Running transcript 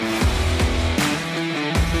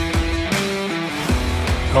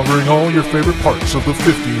covering all your favorite parts of the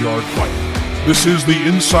 50-yard fight. This is the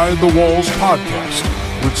Inside the Walls podcast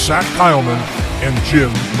with Zach Kyleman and Jim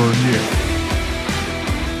Mernier.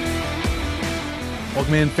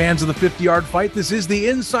 Welcome in, fans of the 50-yard fight. This is the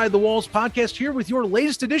Inside the Walls podcast here with your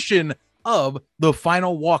latest edition of the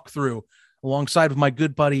final walkthrough. Alongside with my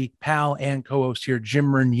good buddy, pal, and co-host here, Jim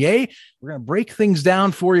Mernier. We're going to break things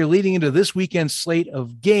down for you leading into this weekend's slate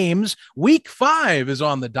of games. Week 5 is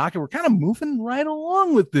on the docket. We're kind of moving right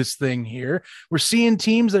along with this thing here. We're seeing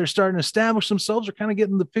teams that are starting to establish themselves. We're kind of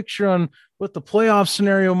getting the picture on what the playoff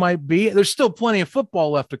scenario might be. There's still plenty of football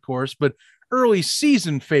left, of course, but early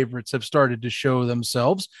season favorites have started to show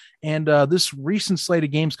themselves. And this recent slate of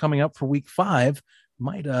games coming up for week 5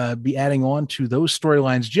 might be adding on to those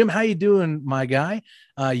storylines. Jim, how you doing, my guy?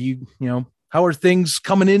 You know, how are things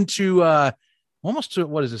coming into almost to,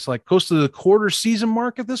 what is this, like close to the quarter season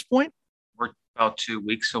mark at this point? We're about 2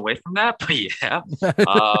 weeks away from that, but yeah,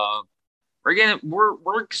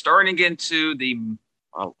 we're starting to get into the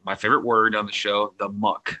my favorite word on the show, the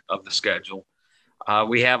muck of the schedule.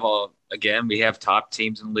 We have top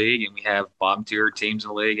teams in the league, and we have bottom tier teams in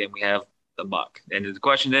the league, and we have the muck. And the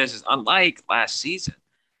question is unlike last season,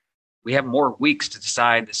 we have more weeks to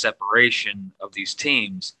decide the separation of these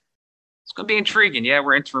teams. It's going to be intriguing. Yeah,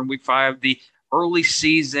 we're entering week 5. The early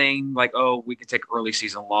season, we can take early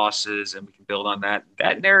season losses and we can build on that.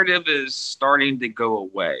 That narrative is starting to go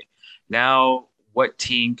away. Now, what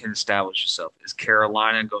team can establish itself? Is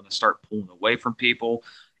Carolina going to start pulling away from people?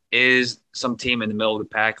 Is some team in the middle of the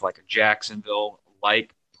pack, like a Jacksonville,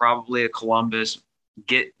 like probably a Columbus,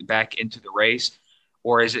 get back into the race?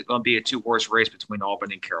 Or is it going to be a two-horse race between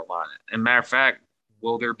Auburn and Carolina? And matter of fact,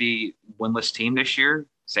 will there be winless team this year?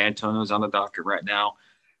 San Antonio's on the docket right now.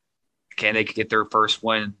 Can they get their first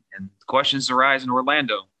win? And the questions arise in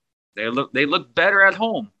Orlando. They look better at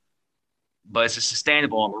home, but it's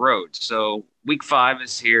sustainable on the road. So week 5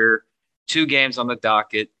 is here. 2 games on the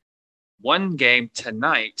docket. 1 game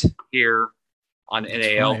tonight here on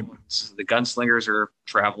NAL. Right. The Gunslingers are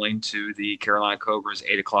traveling to the Carolina Cobras,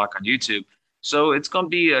 8 o'clock on YouTube. So it's going to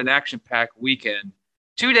be an action-packed weekend.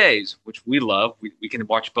 2 days, which we love. We can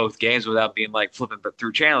watch both games without being like flipping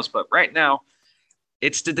through channels. But right now,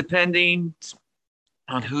 it's depending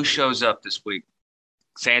on who shows up this week.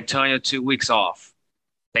 San Antonio, 2 weeks off.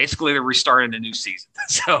 Basically, they're restarting a new season.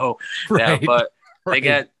 So, right. Yeah, but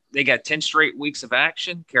they got 10 straight weeks of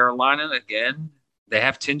action. Carolina, again, they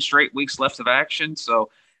have 10 straight weeks left of action. So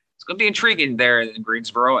it's going to be intriguing there in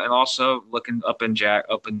Greensboro, and also looking up in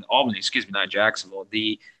Albany, not Jacksonville.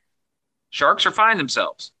 The Sharks are finding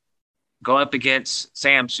themselves going up against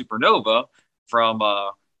Sam Supernova from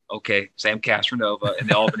Sam Castronova in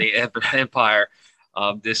the Albany Empire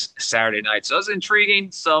this Saturday night. So it's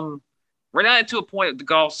intriguing. We're not to a point of the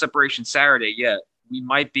golf separation Saturday yet. We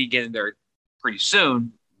might be getting there pretty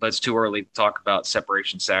soon, but it's too early to talk about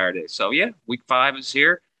separation Saturday. So yeah, week 5 is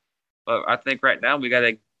here, but I think right now we got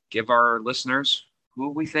to give our listeners who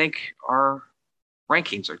we think our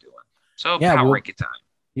rankings are doing. So power ranking time.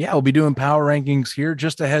 Yeah, we'll be doing power rankings here.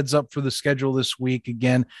 Just a heads up for the schedule this week.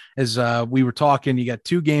 Again, as we were talking, you got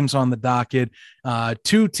 2 games on the docket.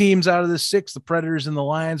 2 teams out of the 6, the Predators and the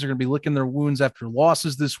Lions, are going to be licking their wounds after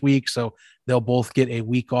losses this week. So they'll both get a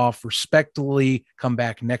week off respectively, come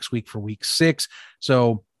back next week for week 6.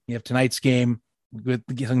 So you have tonight's game with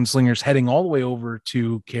the Gunslingers heading all the way over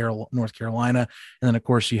to North Carolina. And then, of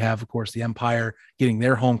course, you have, the Empire getting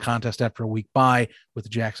their home contest after a week bye with the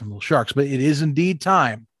Jacksonville Sharks. But it is indeed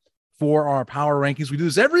time for our power rankings. We do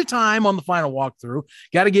this every time on the final walkthrough.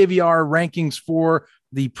 Got to give you our rankings for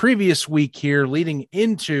the previous week here leading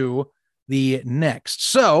into the next.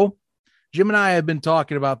 So Jim and I have been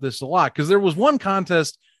talking about this a lot because there was one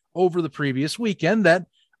contest over the previous weekend that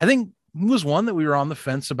I think was one that we were on the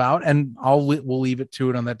fence about, and we'll leave it to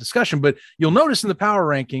it on that discussion. But you'll notice in the power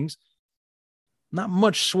rankings, not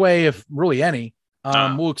much sway, if really any.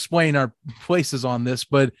 We'll explain our places on this,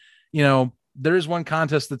 but there is one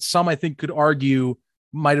contest that some I think could argue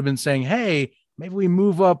might have been saying, hey, maybe we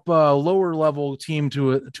move up a lower level team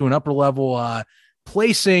to an upper level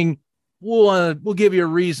placing. We'll give you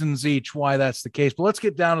reasons each why that's the case. But let's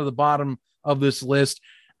get down to the bottom of this list.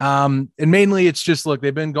 And mainly it's just, look,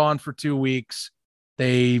 they've been gone for 2 weeks.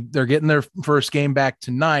 They're getting their first game back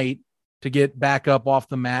tonight to get back up off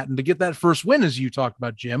the mat and to get that first win, as you talked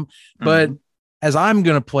about, Jim. Mm-hmm. But as I'm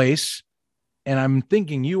going to place, and I'm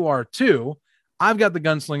thinking you are too, I've got the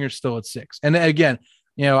Gunslingers still at 6. And again,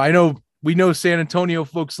 we know San Antonio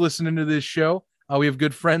folks listening to this show. We have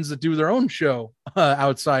good friends that do their own show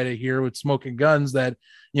outside of here with Smoking Guns that,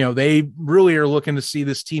 they really are looking to see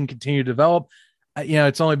this team continue to develop.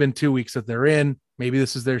 It's only been 2 weeks that they're in. maybe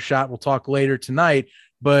this is their shot. We'll talk later tonight,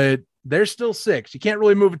 but they're still 6. You can't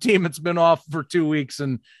really move a team that's been off for 2 weeks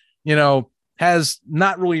and, has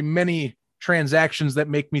not really many transactions that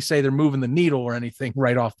make me say they're moving the needle or anything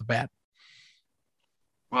right off the bat.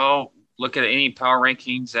 Well, look at any power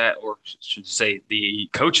rankings or should say the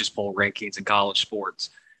coaches poll rankings in college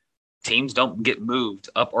sports. Teams don't get moved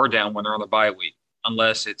up or down when they're on the bye week,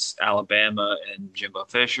 unless it's Alabama and Jimbo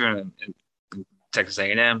Fisher and Texas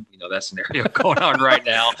A&M. That scenario going on right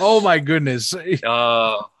now. Oh my goodness.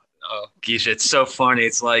 Geez, it's so funny.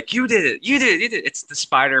 It's like, you did it. It's the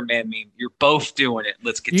Spider-Man meme. You're both doing it.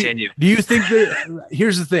 Let's continue. Do you think that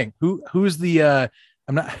here's the thing, who's the,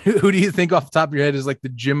 who do you think off the top of your head is like the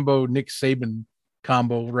Jimbo Nick Saban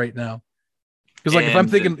combo right now? Because like,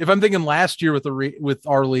 if I'm thinking last year with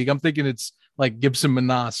our league, I'm thinking it's like Gibson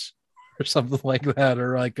Manas or something like that.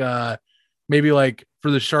 Or like, maybe like for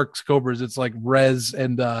the Sharks Cobras, it's like Rez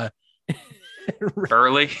and,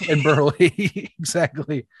 Burley and Burley.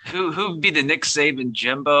 Exactly. Who would be the Nick Saban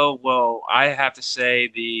Jimbo? Well, I have to say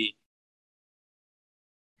the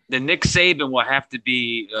Nick Saban will have to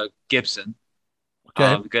be Gibson,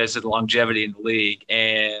 because of the longevity in the league,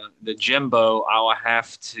 and the Jimbo I'll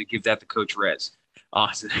have to give that to Coach Rez.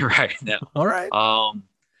 Right now. All right.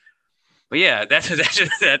 But yeah, that's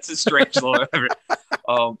a strange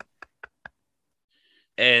little.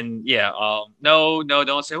 And yeah, no,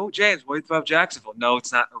 don't say, oh, James, what do you think about Jacksonville? No,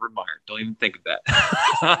 it's not Urban Meyer. Don't even think of that.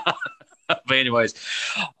 But anyways,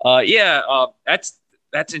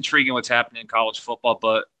 that's intriguing what's happening in college football.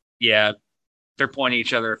 But yeah, they're pointing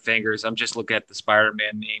each other fingers. I'm just looking at the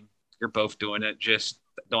Spider-Man meme. You're both doing it. Just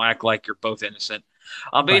don't act like you're both innocent.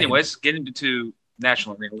 But anyways, getting into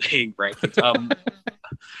National League rankings.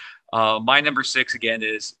 My number 6 again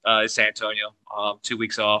is San Antonio. 2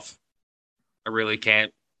 weeks off. I really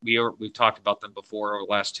can't. We've talked about them before over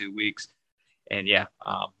the last 2 weeks. And yeah,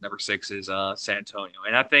 number 6 is San Antonio.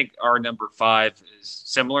 And I think our number 5 is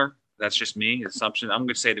similar. That's just me, assumption. I'm going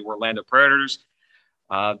to say the Orlando Predators.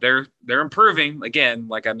 They're improving. Again,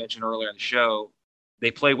 like I mentioned earlier in the show,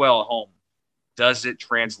 they play well at home. Does it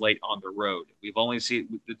translate on the road? We've only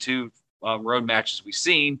seen the 2 road matches we've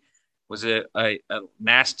seen was a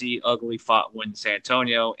nasty, ugly fought win in San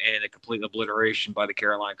Antonio and a complete obliteration by the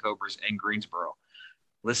Carolina Cobras in Greensboro.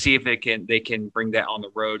 Let's see if they can bring that on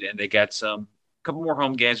the road, and they got a couple more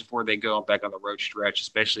home games before they go back on the road stretch,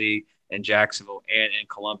 especially in Jacksonville and in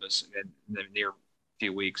Columbus in the near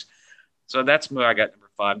few weeks. So that's where I got number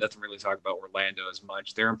 5. Nothing really to talk about Orlando as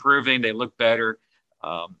much. They're improving. They look better.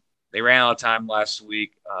 They ran out of time last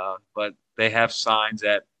week, but they have signs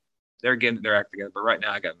that they're getting their act together. But right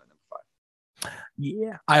now, I got them at number 5.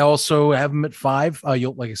 Yeah, I also have them at 5.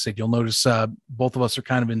 Like I said, you'll notice both of us are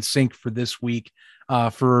kind of in sync for this week.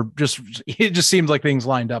 It just seems like things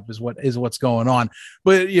lined up is what's going on.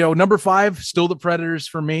 But number 5, still the Predators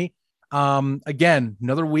for me. Again,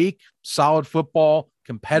 another week, solid football,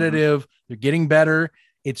 competitive. They're getting better.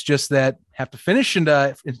 It's just that have to finish, and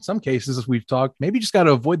in some cases, as we've talked, maybe just got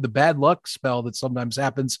to avoid the bad luck spell that sometimes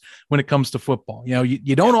happens when it comes to football.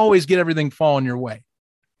 You don't always get everything falling your way.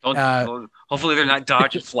 Hopefully they're not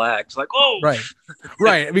dodging flags. Like, oh,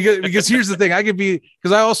 right. Because here's the thing,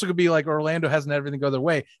 I also could be like Orlando hasn't had everything go their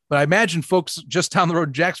way, but I imagine folks just down the road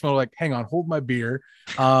in Jacksonville are like, hang on, hold my beer.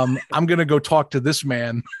 I'm gonna go talk to this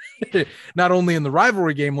man, not only in the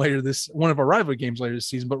rivalry game one of our rivalry games later this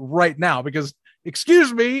season, but right now, because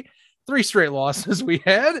excuse me, 3 straight losses we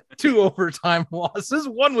had, 2 overtime losses.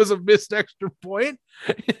 1 was a missed extra point,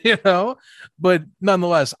 but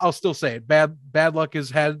nonetheless, I'll still say it. Bad luck has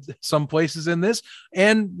had some places in this,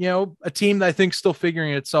 and, a team that I think still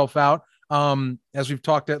figuring itself out. As we've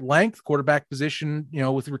talked at length, quarterback position,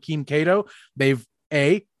 with Rakeem Cato, they've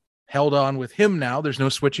held on with him now. There's no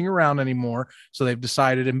switching around anymore. So they've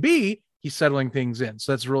decided, and B, he's settling things in.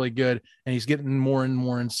 So that's really good. And he's getting more and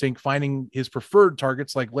more in sync, finding his preferred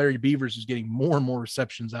targets like Larry Beavers, who's getting more and more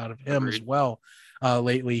receptions out of him as well.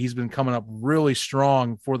 Lately, he's been coming up really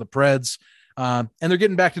strong for the Preds. And they're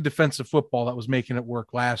getting back to defensive football that was making it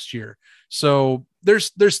work last year. So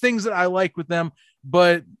there's things that I like with them,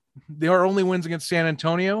 but they are only wins against San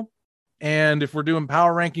Antonio. And if we're doing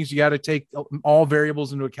power rankings, you got to take all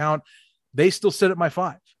variables into account. They still sit at my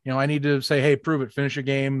 5. I need to say, hey, prove it. Finish a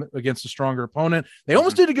game against a stronger opponent. They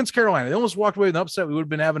almost did against Carolina. They almost walked away with an upset. We would have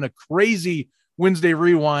been having a crazy Wednesday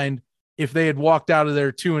rewind if they had walked out of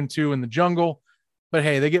there 2-2 in the jungle. But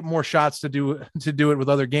hey, they get more shots to do it with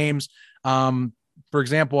other games. For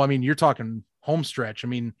example, you're talking home stretch.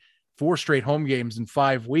 4 straight home games in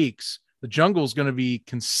 5 weeks. The jungle is going to be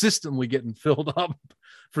consistently getting filled up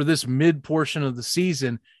for this mid portion of the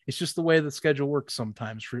season. It's just the way the schedule works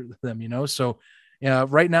sometimes for them, So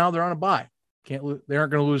Right now they're on a bye. They aren't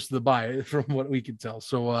going to lose to the bye from what we can tell.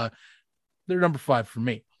 So they're number 5 for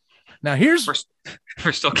me. Now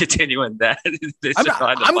we're still continuing that.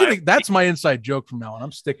 That's my inside joke from now on.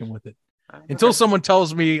 I'm sticking with it until someone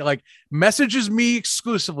tells me, like, messages me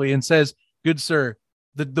exclusively and says, "Good sir,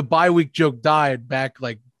 the bye week joke died back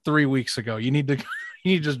like 3 weeks ago. You need to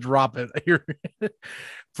just drop it."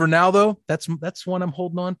 For now though, that's one I'm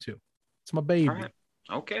holding on to. It's my baby. Right.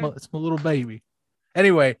 Okay. It's my little baby.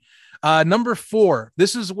 Anyway, number 4.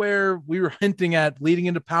 This is where we were hinting at leading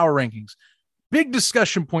into power rankings. Big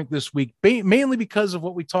discussion point this week, mainly because of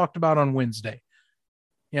what we talked about on Wednesday.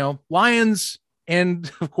 Lions, and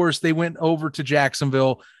of course they went over to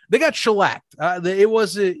Jacksonville. They got shellacked. It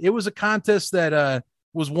was a contest that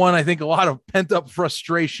was won, I think, a lot of pent up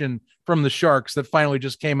frustration from the Sharks that finally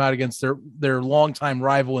just came out against their longtime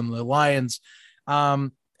rival in the Lions.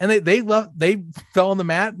 And they fell on the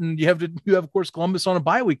mat, and you have of course Columbus on a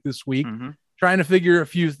bye week this week, trying to figure a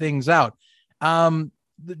few things out.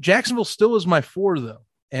 Jacksonville still is my 4 though.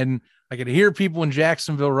 And I can hear people in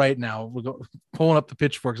Jacksonville right now pulling up the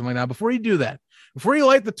pitchforks. I'm like, now, before you do that, before you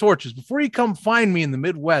light the torches, before you come find me in the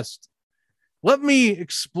Midwest, let me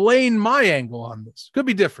explain my angle on this. Could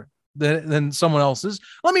be different than someone else's.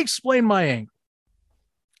 Let me explain my angle.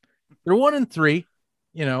 They're 1-3,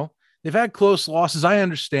 they've had close losses. I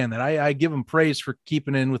understand that. I give them praise for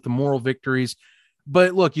keeping in with the moral victories,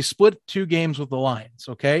 but look, you split 2 games with the Lions.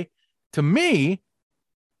 Okay. To me,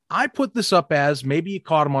 I put this up as maybe you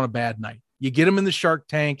caught them on a bad night. You get them in the Shark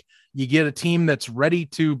Tank. You get a team that's ready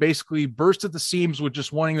to basically burst at the seams with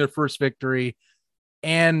just wanting their first victory.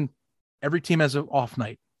 And every team has an off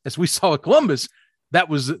night. As we saw at Columbus, that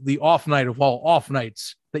was the off night of all off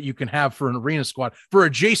nights that you can have for an arena squad, for a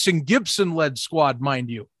Jason Gibson led squad, mind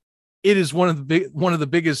you. It is one of the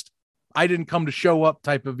biggest I didn't come to show up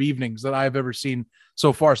type of evenings that I've ever seen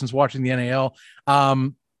so far since watching the NAL.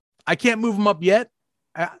 I can't move them up yet.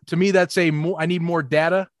 To me, that's I need more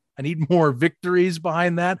data. I need more victories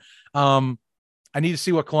behind that. I need to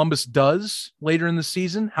see what Columbus does later in the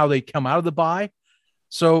season, how they come out of the bye.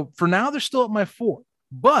 So for now, they're still at my 4.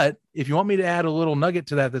 But if you want me to add a little nugget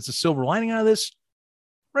to that's a silver lining out of this,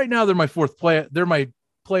 right now they're my 4th play. They're my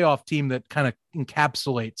playoff team that kind of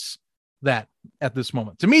encapsulates that at this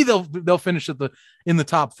moment. To me, they'll finish in the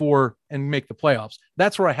top 4 and make the playoffs.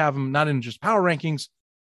 That's where I have them, not in just power rankings,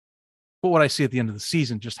 but what I see at the end of the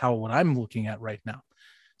season, just what I'm looking at right now.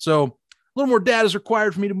 So a little more data is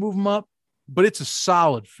required for me to move them up, but it's a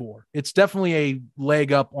solid 4. It's definitely a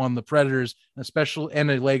leg up on the Predators, especially,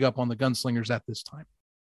 and a leg up on the Gunslingers at this time.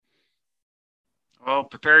 Well,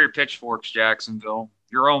 prepare your pitchforks, Jacksonville.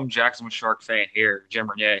 Your own Jacksonville Shark fan here, Jim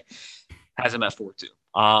Renier, has them at 4 too.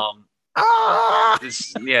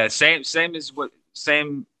 Same as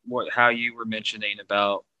how you were mentioning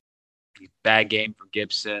about the bad game for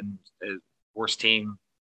Gibson, worst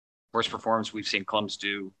performance we've seen Columbus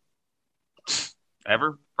do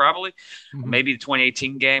ever, probably. Maybe the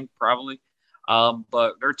 2018 game, probably.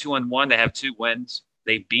 But they're 2-1. They have 2 wins.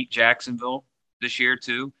 They beat Jacksonville this year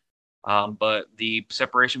too. But the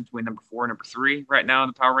separation between number 4 and number 3 right now in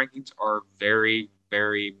the power rankings are very,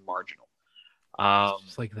 very marginal.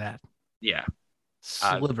 Just like that. Yeah.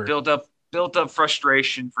 Sliver. Built up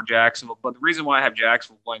frustration for Jacksonville. But the reason why I have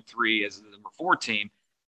Jacksonville 1-3 as the number 4 team,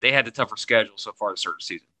 they had the tougher schedule so far this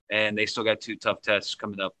season. And they still got 2 tough tests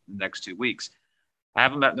coming up in the next 2 weeks. I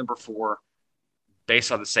have them at number 4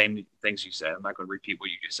 based on the same things you said. I'm not going to repeat what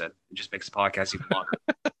you just said. It just makes the podcast even longer.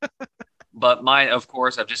 But mine, of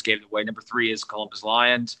course, I've just gave it away. Number 3 is Columbus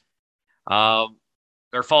Lions.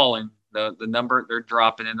 They're falling. The number, they're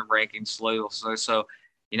dropping in the rankings slowly. So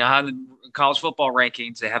you know how in the college football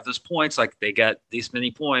rankings, they have those points, like they got these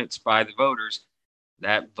many points by the voters.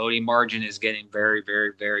 That voting margin is getting very,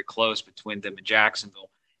 very, very close between them and Jacksonville.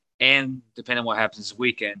 And depending on what happens this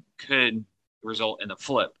weekend, could result in a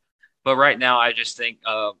flip. But right now, I just think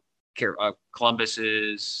Columbus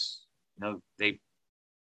is, they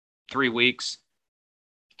 3 weeks,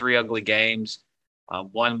 3 ugly games.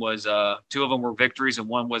 One was 2 of them were victories and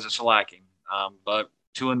one was a shellacking. But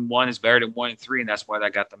 2-1 is better than 1-3, and that's why I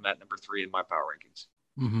got them at number 3 in my power rankings.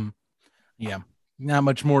 Mm-hmm. Yeah, not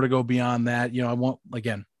much more to go beyond that.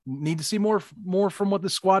 I need to see more from what the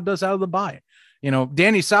squad does out of the bye.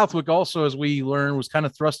 Danny Southwick also, as we learned, was kind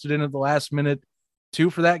of thrusted in at the last minute too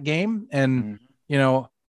for that game. And,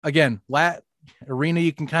 again, arena,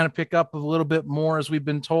 you can kind of pick up a little bit more, as we've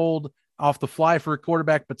been told, off the fly for a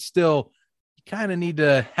quarterback, but still you kind of need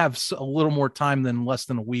to have a little more time than less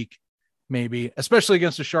than a week, maybe, especially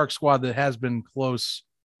against a Shark squad that has been close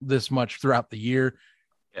this much throughout the year.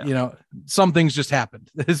 Yeah. Some things just happened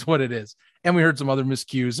is what it is. And we heard some other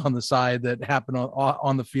miscues on the side that happened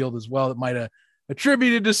on the field as well that might have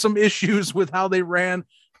attributed to some issues with how they ran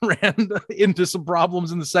into some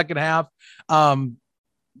problems in the second half. So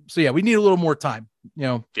yeah, we need a little more time.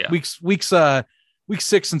 Weeks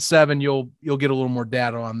 6 and 7, you'll get a little more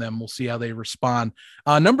data on them. We'll see how they respond.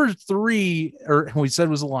 Number 3, or we said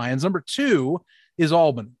was the Lions. Number 2 is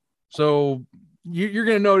Albany. So you're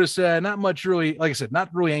going to notice not much really, like I said, not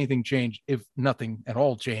really anything changed, if nothing at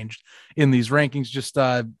all changed in these rankings. Just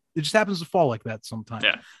it just happens to fall like that sometimes.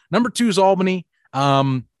 Yeah. Number 2 is Albany.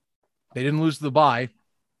 They didn't lose the bye,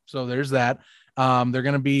 so there's that. They're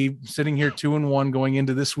going to be sitting here 2-1 going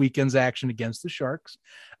into this weekend's action against the Sharks.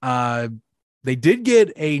 They did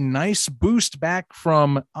get a nice boost back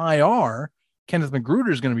from IR. Kenneth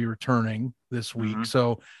Magruder is going to be returning this week. Mm-hmm.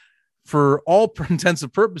 So for all intents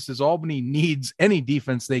and purposes, Albany needs any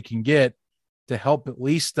defense they can get to help at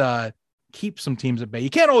least keep some teams at bay.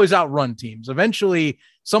 You can't always outrun teams. Eventually,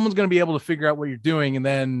 someone's going to be able to figure out what you're doing, and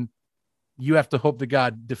then you have to hope to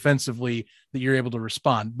God defensively that you're able to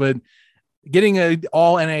respond. But getting an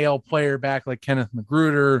all NAL player back like Kenneth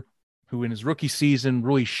Magruder, who in his rookie season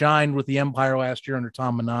really shined with the Empire last year under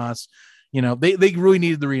Tom Menas, they really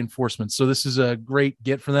needed the reinforcements. So this is a great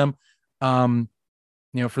get for them.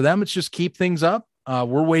 For them, it's just keep things up.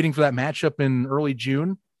 We're waiting for that matchup in early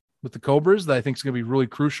June with the Cobras that I think is going to be really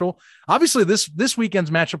crucial. Obviously, this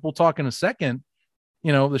weekend's matchup, we'll talk in a second.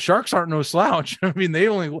 The Sharks aren't no slouch. I mean,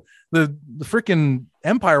 the freaking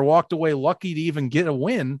Empire walked away lucky to even get a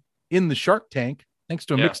win in the Shark Tank, thanks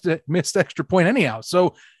to a missed extra point anyhow.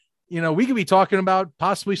 So, we could be talking about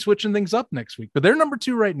possibly switching things up next week, but they're number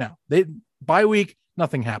 2 right now. They bye week,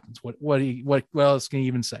 nothing happens. What else can you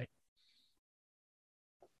even say?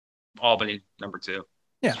 Albany, number 2.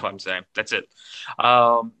 Yeah. That's what I'm saying. That's it.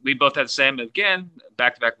 We both had the same, again,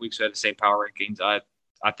 back-to-back weeks. We had the same power rankings.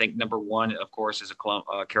 I think number 1, of course, is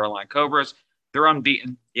Carolina Cobras. They're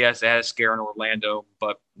unbeaten. Yes, they had a scare in Orlando,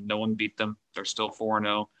 but no one beat them. They're still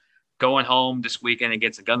 4-0. Going home this weekend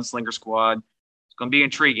against a Gunslinger squad. It's going to be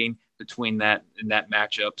intriguing between that and that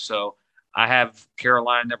matchup. So I have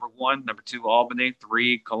Carolina number 1, number 2, Albany,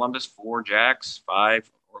 3, Columbus, 4, Jacks,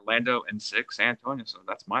 5, Orlando, and 6, San Antonio. So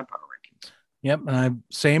that's my power rankings. Yep, and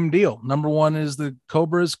same deal. Number 1 is the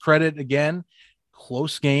Cobras. Credit again.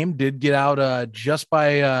 Close game. Did get out just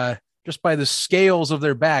by the scales of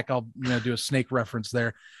their back. I'll do a snake reference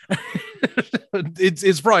there.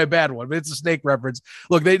 It's probably a bad one, but it's a snake reference.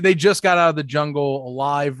 Look, they just got out of the jungle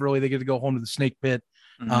alive. Really, they get to go home to the snake pit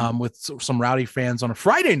with some rowdy fans on a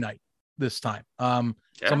Friday night this time.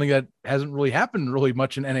 Something that hasn't really happened really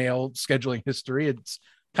much in NAL scheduling history. It's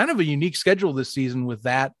kind of a unique schedule this season with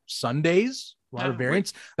that Sundays, a lot of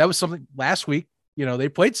variants. That was something last week. They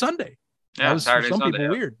played Sunday. Yeah, that was Saturday, for some Sunday,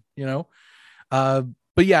 people weird.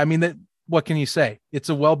 But yeah, I mean, what can you say? It's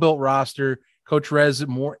a well-built roster. Coach Rez,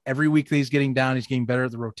 every week that he's getting down, he's getting better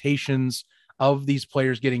at the rotations of these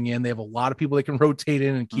players getting in. They have a lot of people they can rotate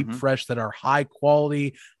in and keep fresh that are high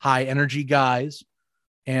quality, high energy guys.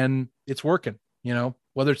 And it's working,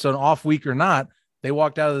 whether it's an off week or not. They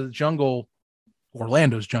walked out of the jungle,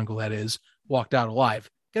 Orlando's jungle, that is, walked out alive.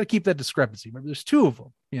 Got to keep that discrepancy. Remember, there's 2 of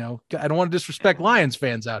them. I don't want to disrespect Lions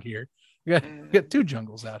fans out here. We got 2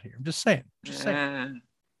 jungles out here. I'm just saying.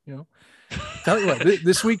 Tell you what,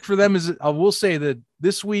 this week for them is, I will say that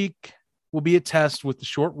this week will be a test with the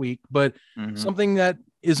short week, but something that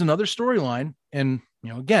is another storyline. And,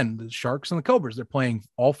 again, the Sharks and the Cobras, they're playing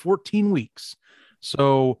all 14 weeks.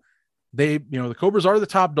 So the Cobras are the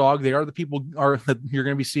top dog. They are the people that you're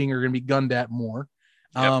going to be seeing are going to be gunned at more.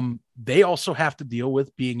 Yep. They also have to deal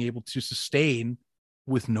with being able to sustain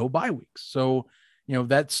with no bye weeks. So,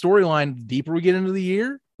 that storyline, the deeper we get into the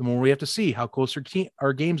year, the more we have to see how close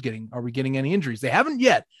our game's getting. Are we getting any injuries? They haven't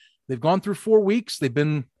yet. They've gone through 4 weeks. They've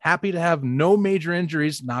been happy to have no major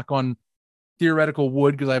injuries, knock on theoretical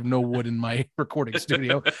wood, because I have no wood in my recording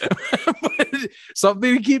studio. But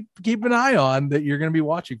something to keep an eye on that you're going to be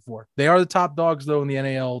watching for. They are the top dogs, though, in the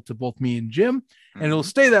NAL to both me and Jim, and it'll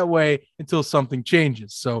stay that way until something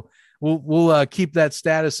changes. So we'll keep that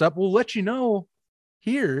status up. We'll let you know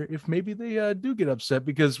here if maybe they do get upset,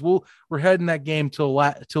 because we're heading that game till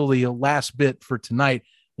the last bit for tonight.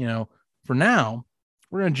 For now,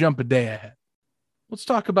 we're going to jump a day ahead. Let's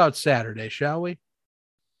talk about Saturday, shall we?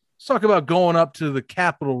 Let's talk about going up to the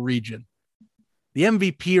Capital Region, the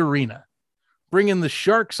MVP Arena, bringing the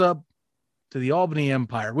Sharks up to the Albany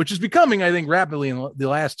Empire, which is becoming, I think, rapidly in the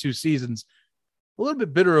last 2 seasons, a little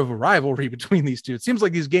bit bitter of a rivalry between these two. It seems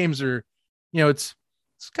like these games are, it's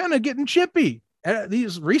kind of getting chippy.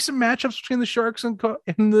 These recent matchups between the Sharks and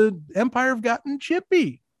the Empire have gotten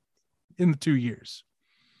chippy in the 2 years.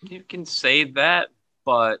 You can say that,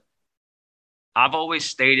 but I've always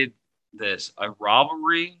stated this: a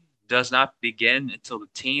rivalry does not begin until the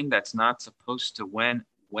team that's not supposed to win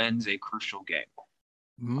wins a crucial game.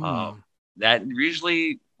 Uh, Mm. that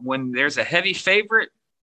usually, when there's a heavy favorite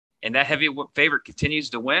and that heavy favorite continues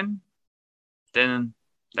to win, then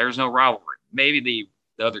there's no rivalry. Maybe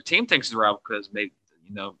the other team thinks it's a rivalry because maybe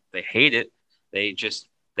they hate it. They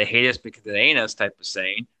hate us because they ain't us type of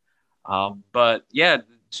saying. But yeah, the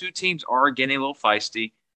two teams are getting a little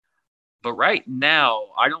feisty. But right now,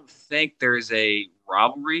 I don't think there's a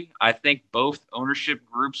rivalry. I think both ownership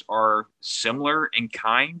groups are similar in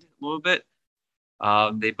kind a little bit.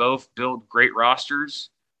 They both build great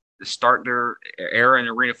rosters to start their era in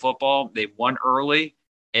arena football. They won early,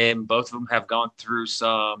 and both of them have gone through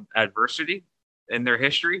some adversity in their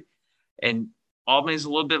history. And Albany's a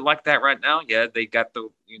little bit like that right now. Yeah, they got the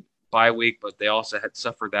bye week, but they also had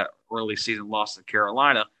suffered that early season loss to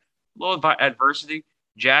Carolina. A little adversity.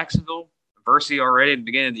 Jacksonville, adversity already at the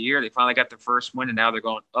beginning of the year. They finally got their first win, and now they're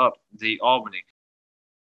going up the Albany.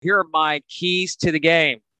 Here are my keys to the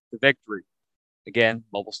game, the victory. Again,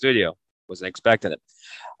 mobile studio. Wasn't expecting it.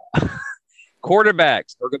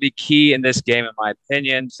 Quarterbacks are going to be key in this game, in my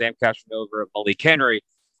opinion. Sam Castronova and Malik Henry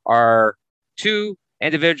are two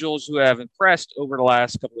individuals who have impressed over the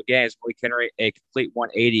last couple of games. Malik Henry, a complete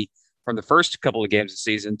 180 from the first couple of games of the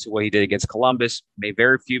season to what he did against Columbus, made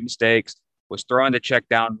very few mistakes, was throwing the check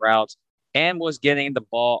down routes, and was getting the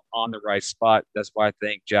ball on the right spot. That's why I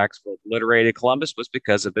think Jacksonville obliterated Columbus, was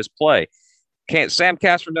because of his play. Sam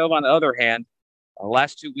Castronova, on the other hand,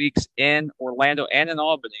 last 2 weeks in Orlando and in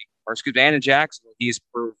Albany, and in Jacksonville, he's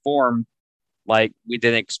performed like we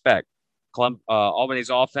didn't expect. Albany's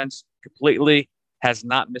offense completely has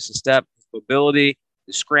not missed a step. His mobility,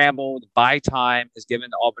 the scramble, the buy time has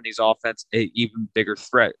given Albany's offense an even bigger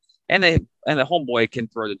threat. And the homeboy can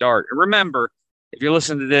throw the dart. And remember, if you're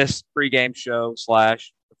listening to this pregame show /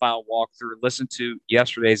 the final walkthrough, listen to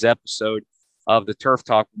yesterday's episode of the Turf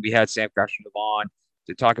Talk when we had Sam Castronova on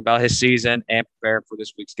to talk about his season and prepare for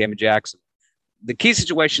this week's game in Jackson. The key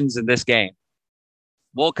situations in this game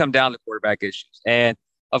will come down to quarterback issues. And,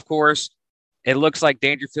 of course, it looks like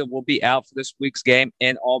Dangerfield will be out for this week's game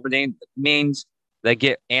in Albany. It means they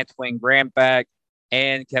get Antoine Graham back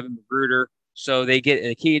and Kevin Magruder. So they get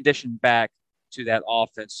a key addition back to that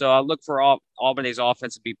offense. So I look for Albany's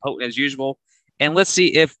offense to be potent as usual. And let's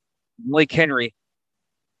see if Malik Henry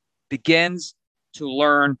begins to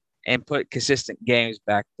learn and put consistent games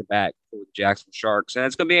back to back for the Jacksonville Sharks. And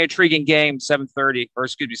it's going to be an intriguing game, 7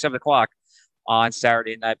 o'clock on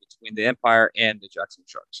Saturday night between the Empire and the Jacksonville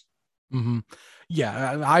Sharks. Mm-hmm.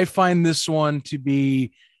 Yeah, I find this one to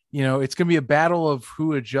be, it's going to be a battle of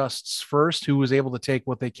who adjusts first, who was able to take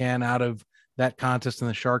what they can out of that contest in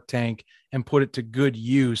the Shark Tank and put it to good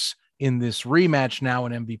use in this rematch now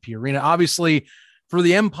in MVP Arena. Obviously, for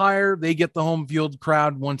the Empire, they get the home field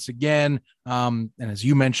crowd once again. And as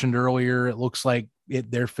you mentioned earlier, it looks like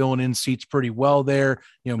they're filling in seats pretty well there,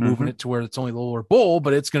 moving it to where it's only the lower bowl,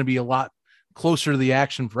 but it's going to be a lot closer to the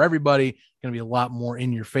action for everybody. Going to be a lot more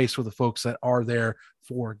in your face for the folks that are there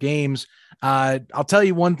for games. I'll tell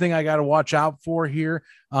you one thing I got to watch out for here.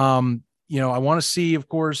 I want to see, of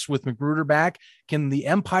course, with Magruder back, can the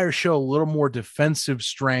Empire show a little more defensive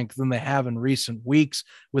strength than they have in recent weeks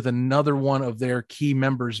with another one of their key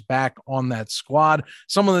members back on that squad?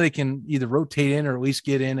 Someone that they can either rotate in or at least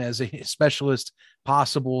get in as a specialist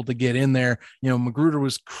possible to get in there. Magruder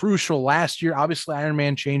was crucial last year. Obviously, Iron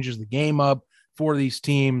Man changes the game up for these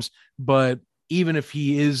teams, but even if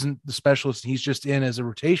he isn't the specialist, he's just in as a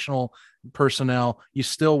rotational personnel, you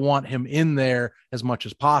still want him in there as much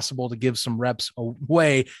as possible to give some reps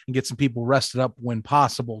away and get some people rested up when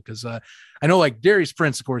possible. Because I know, like Darius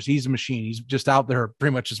Prince, of course, he's a machine. He's just out there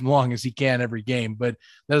pretty much as long as he can every game, but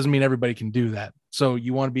that doesn't mean everybody can do that. So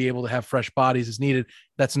you want to be able to have fresh bodies as needed.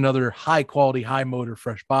 That's another high quality, high motor,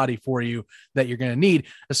 fresh body for you that you're going to need,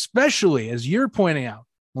 especially as you're pointing out,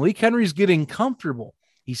 Malik Henry's getting comfortable.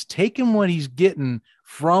 He's taken what he's getting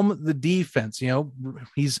from the defense.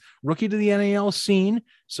 He's rookie to the NAL scene.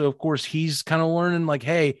 So, of course, he's kind of learning like,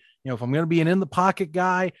 hey, if I'm going to be an in the pocket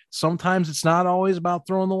guy, sometimes it's not always about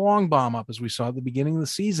throwing the long bomb up, as we saw at the beginning of the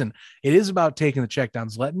season. It is about taking the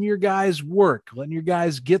checkdowns, letting your guys work, letting your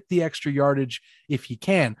guys get the extra yardage if you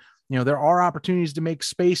can. There are opportunities to make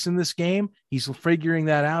space in this game. He's figuring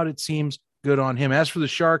that out. It seems good on him. As for the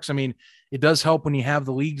Sharks, it does help when you have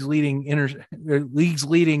the league's leading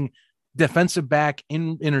defensive back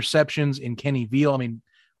in interceptions in Kenny Veal.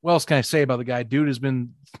 What else can I say about the guy? Dude has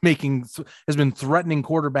been threatening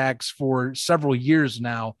quarterbacks for several years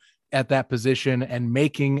now at that position and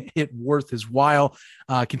making it worth his while,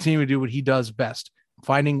 continuing to do what he does best,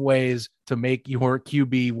 finding ways to make your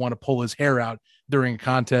QB want to pull his hair out during a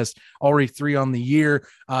contest. Already 3 on the year.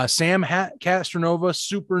 Sam Castronova,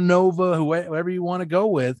 Supernova, whoever you want to go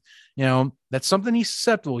with, that's something he's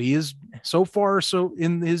susceptible. He is so far, so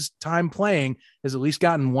in his time playing, has at least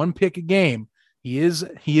gotten 1 pick a game. He is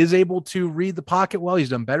able to read the pocket well. He's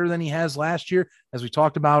done better than he has last year, as we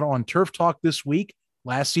talked about on Turf Talk this week.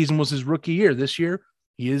 Last season was his rookie year. This year,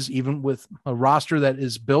 he is, even with a roster that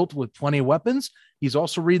is built with plenty of weapons, he's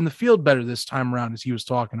also reading the field better this time around, as he was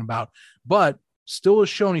talking about. But still has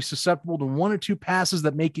shown he's susceptible to 1 or 2 passes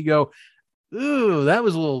that make you go, ooh, that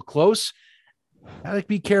was a little close. I like to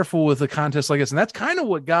be careful with a contest like this. And that's kind of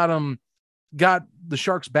what got the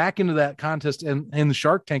Sharks back into that contest in the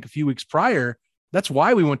Shark Tank a few weeks prior. That's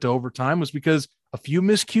why we went to overtime, was because a few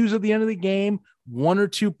miscues at the end of the game, 1 or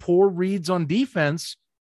 2 poor reads on defense,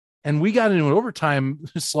 and we got into an overtime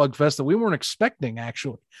slugfest that we weren't expecting,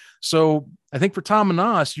 actually. So I think for Tom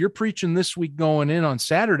Menas, you're preaching this week going in on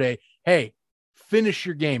Saturday, hey, finish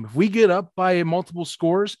your game. If we get up by multiple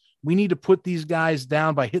scores, we need to put these guys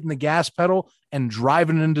down by hitting the gas pedal and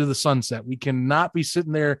driving into the sunset. We cannot be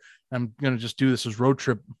sitting there. I'm going to just do this as road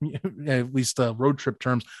trip, at least road trip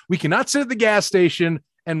terms. We cannot sit at the gas station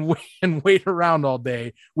and wait around all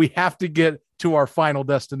day. We have to get to our final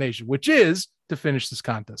destination, which is to finish this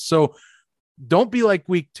contest. So don't be like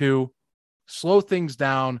week 2, slow things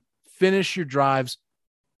down, finish your drives,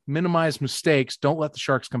 minimize mistakes. Don't let the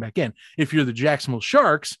Sharks come back in. If you're the Jacksonville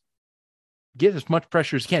Sharks, get as much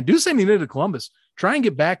pressure as you can. Do the same thing they did to Columbus. Try and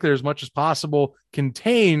get back there as much as possible.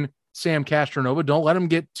 Contain Sam Castronova. Don't let him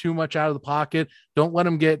get too much out of the pocket. Don't let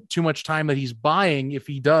him get too much time that he's buying if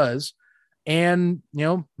he does. And,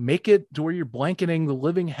 make it to where you're blanketing the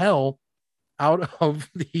living hell out of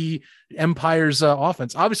the Empire's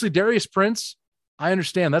offense. Obviously, Darius Prince, I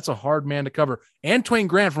understand that's a hard man to cover. And Twain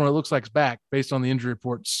Grant, from what it looks like, is back based on the injury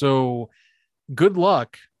report. So good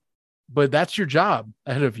luck, but that's your job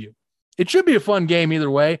ahead of you. It should be a fun game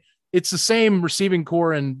either way. It's the same receiving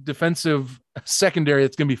core and defensive secondary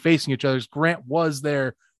that's going to be facing each other. Grant was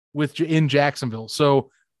there in Jacksonville. So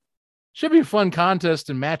should be a fun contest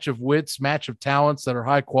and match of wits, match of talents that are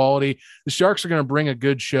high quality. The Sharks are going to bring a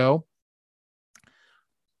good show.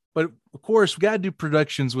 But, of course, we got to do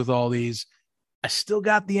productions with all these. I still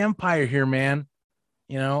got the Empire here, man.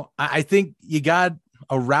 I think you got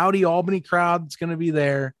a rowdy Albany crowd that's going to be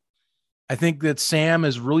there. I think that Sam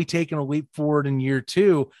has really taken a leap forward in year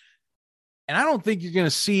 2. And I don't think you're going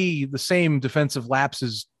to see the same defensive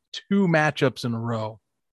lapses 2 matchups in a row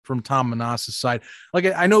from Tom Menas' side. Like,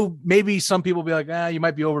 I know maybe some people will be like, you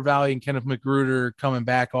might be overvaluing Kenneth McGruder coming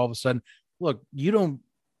back all of a sudden. Look, no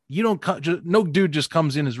dude just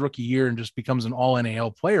comes in his rookie year and just becomes an all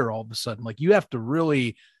NAL player all of a sudden. Like, you have to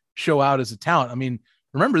really show out as a talent. I mean,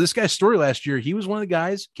 remember this guy's story last year. He was one of the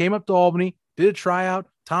guys, came up to Albany, did a tryout.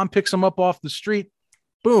 Tom picks him up off the street.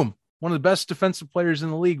 Boom. One of the best defensive players in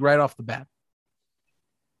the league right off the bat.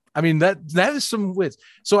 I mean, that is some wits.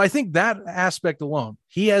 So I think that aspect alone,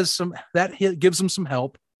 gives him some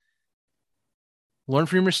help. Learn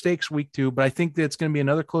from your mistakes week 2, but I think that it's going to be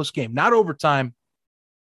another close game. Not overtime,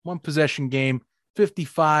 1 possession game,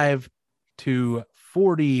 55-47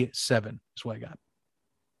 is what I got.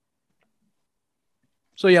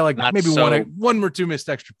 So yeah, like not maybe so, one or 2 missed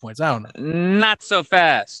extra points. I don't know. Not so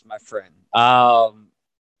fast, my friend.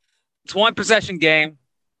 It's 1 possession game.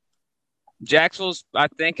 Jacksonville's, I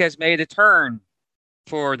think, has made a turn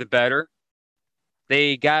for the better.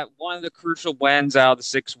 They got one of the crucial wins out of the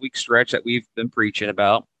 6-week stretch that we've been preaching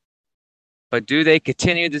about. But do they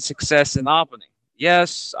continue the success in Albany?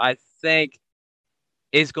 Yes, I think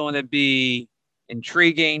it's going to be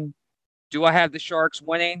intriguing. Do I have the Sharks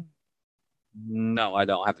winning? No, I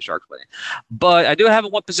don't have the Sharks winning. But I do have a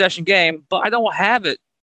 1 possession game, but I don't have it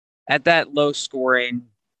at that low scoring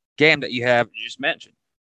game that you just mentioned.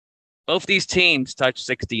 Both these teams touch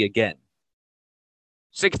 60 again.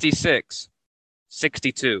 66,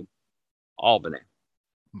 62, Albany.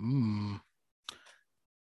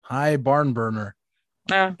 High barn burner.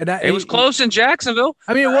 Yeah, it was close in Jacksonville.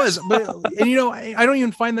 I mean, it was, but I don't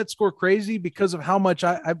even find that score crazy because of how much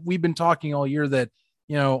we've been talking all year that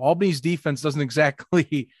Albany's defense doesn't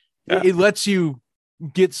exactly. Yeah. It lets you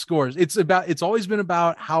get scores. It's always been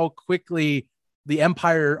about how quickly the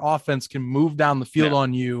Empire offense can move down the field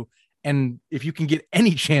on you, and if you can get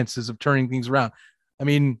any chances of turning things around. I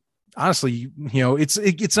mean, honestly,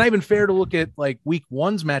 it's not even fair to look at like week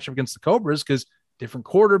 1's matchup against the Cobras because different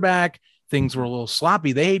quarterback. Things were a little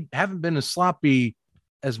sloppy. They haven't been as sloppy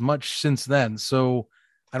as much since then. So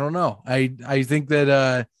I don't know. I think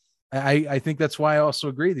that I think that's why I also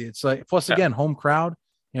agree with you. It's like, plus again, home crowd,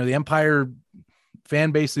 the Empire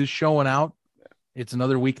fan base is showing out. It's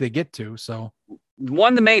another week they get to. So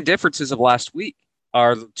one of the main differences of last week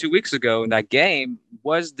or 2 weeks ago in that game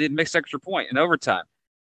was the mixed extra point in overtime.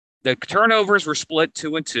 The turnovers were split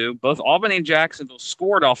 2-2. Both Albany and Jacksonville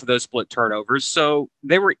scored off of those split turnovers. So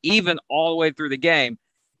they were even all the way through the game.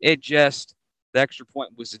 It just, the extra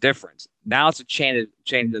point was the difference. Now it's a change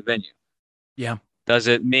of the venue. Yeah. Does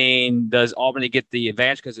Albany get the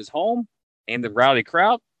advantage because it's home and the rowdy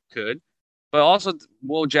crowd? Could. But also,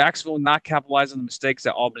 will Jacksonville not capitalize on the mistakes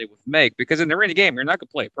that Albany would make? Because in the arena game, you're not going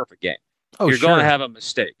to play a perfect game. You're going to have a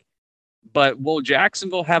mistake. But will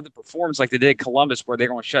Jacksonville have the performance like they did at Columbus where they're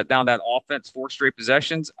going to shut down that offense 4 straight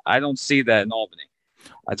possessions? I don't see that in Albany.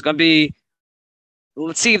 It's going to be,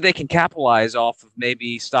 let's see if they can capitalize off of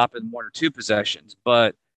maybe stopping 1 or 2 possessions.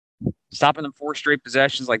 But stopping them 4 straight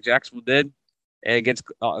possessions like Jacksonville did against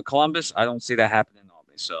Columbus, I don't see that happening in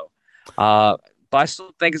Albany. So, but I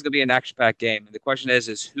still think it's going to be an action-packed game. And the question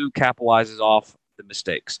is who capitalizes off the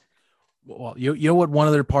mistakes? Well, you know what? One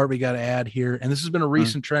other part we got to add here, and this has been a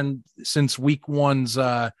recent trend since week 1's,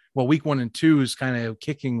 week 1 and 2's kind of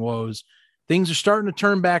kicking woes. Things are starting to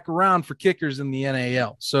turn back around for kickers in the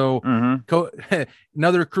NAL. So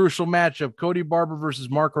another crucial matchup, Cody Barber versus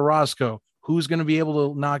Mark Orozco. Who's going to be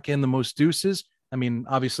able to knock in the most deuces? I mean,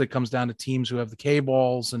 obviously it comes down to teams who have the K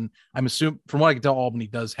balls, and I'm assuming from what I can tell, Albany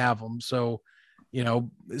does have them. So,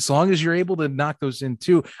 as long as you're able to knock those in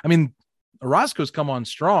too, I mean, Orozco's come on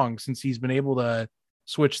strong since he's been able to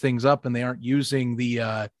switch things up and they aren't using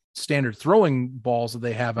the standard throwing balls that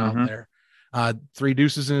they have out there. 3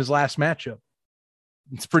 deuces in his last matchup.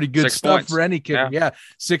 It's pretty good 6 stuff points for any kicker. Yeah.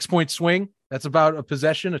 6-point swing. That's about a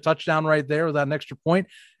possession, a touchdown right there without an extra point.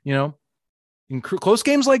 In close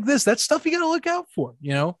games like this, that's stuff you got to look out for.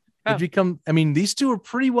 These two are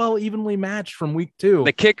pretty well evenly matched from week 2.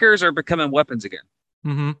 The kickers are becoming weapons again.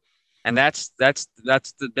 Mm-hmm. And that's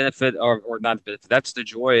the benefit or not the benefit. That's the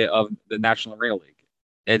joy of the National Arena League.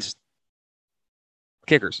 It's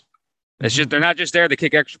kickers. It's just, they're not just there to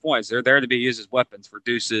kick extra points. They're there to be used as weapons for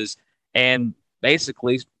deuces and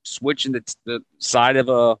basically switching the side of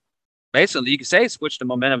you could say switch the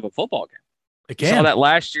momentum of a football game. We saw that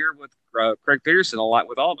last year with Craig Peterson a lot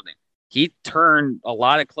with Albany. He turned a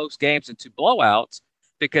lot of close games into blowouts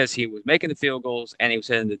because he was making the field goals and he was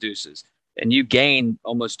hitting the deuces. And you gain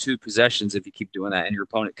almost 2 possessions if you keep doing that, and your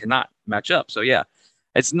opponent cannot match up. So, yeah,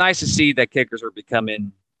 it's nice to see that kickers are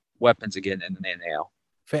becoming weapons again in the NAL.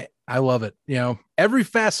 I love it. Every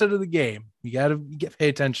facet of the game, you got to pay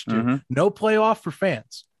attention to. No playoff for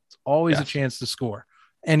fans. It's always a chance to score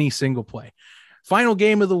any single play. Final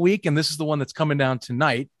game of the week, and this is the one that's coming down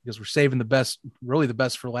tonight because we're saving the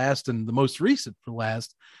best for last and the most recent for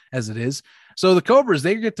last as it is. So the Cobras,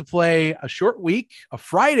 they get to play a short week, a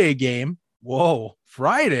Friday game. Whoa,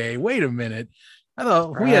 Friday. Wait a minute. I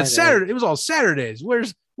thought we had Saturday. It was all Saturdays.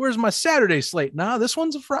 Where's my Saturday slate? Nah, this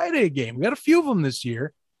one's a Friday game. We got a few of them this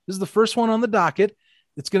year. This is the first one on the docket.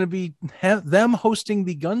 It's going to be them hosting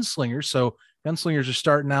the Gunslingers. So Gunslingers are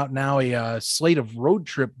starting out now a slate of road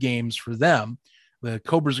trip games for them. The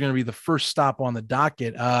Cobras are going to be the first stop on the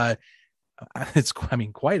docket. It's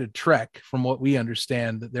quite a trek from what we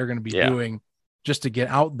understand that they're going to be doing just to get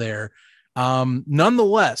out there.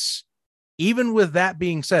 Nonetheless, even with that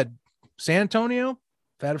being said, San Antonio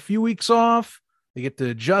had a few weeks off. They get to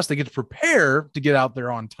adjust. They get to prepare to get out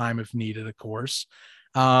there on time if needed, of course.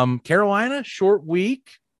 Carolina, short week,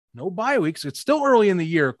 no bye weeks. It's still early in the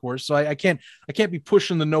year, of course, so I can't be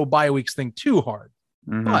pushing the no bye weeks thing too hard.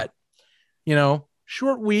 But,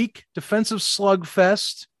 short week, defensive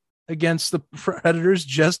slugfest against the Predators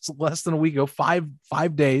just less than a week ago,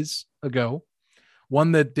 five days ago.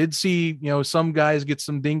 One that did see, some guys get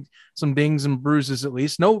some dings and bruises at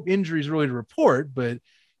least. No injuries really to report, but,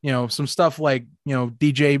 some stuff like,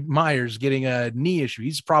 DJ Myers getting a knee issue.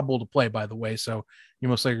 He's probable to play, by the way. So you're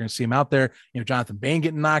most likely going to see him out there. Jonathan Bain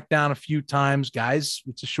getting knocked down a few times. Guys,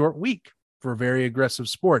 it's a short week for a very aggressive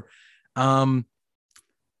sport.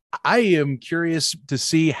 I am curious to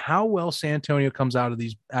see how well San Antonio comes out of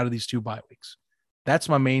these 2 bye weeks. That's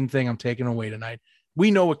my main thing I'm taking away tonight. We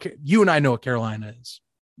know what you and I know what Carolina is.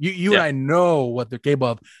 You and I know what they're capable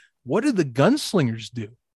of. What did the Gunslingers do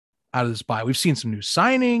out of this bye? We've seen some new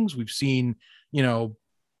signings. We've seen,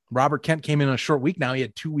 Robert Kent came in on a short week. Now he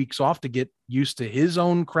had 2 weeks off to get used to his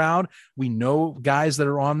own crowd. We know guys that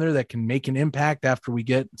are on there that can make an impact after we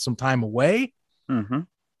get some time away. A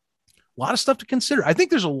lot of stuff to consider. I think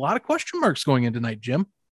there's a lot of question marks going in tonight, Jim.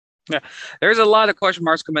 Yeah, there's a lot of question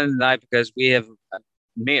marks coming in tonight because we have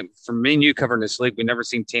from me and you covering this league, we've never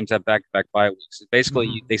seen teams have back-to-back bye weeks.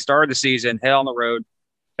 Basically, they started the season, head on the road,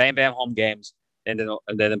 bam, bam, home games, and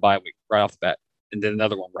then a bye week right off the bat, and then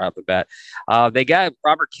another one right off the bat. They got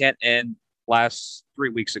Robert Kent in last 3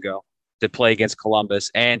 weeks ago to play against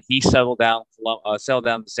Columbus, and he settled down the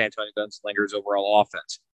San Antonio Gunslingers' overall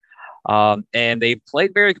offense. And they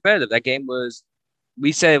played very competitive. That game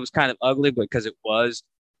we said it was kind of ugly because it was,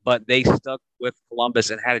 but they stuck with Columbus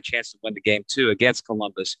and had a chance to win the game too against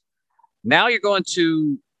Columbus. Now you're going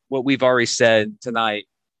to what we've already said tonight,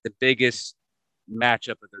 the biggest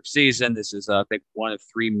matchup of their season. This is, I think, one of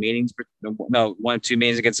two meetings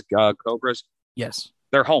against Cobras. Yes.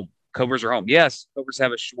 They're home. Cobras are home. Yes, Cobras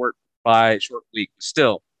have a short week, but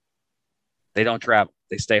still, they don't travel.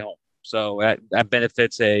 They stay home. So that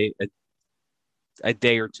benefits a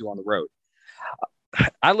day or two on the road.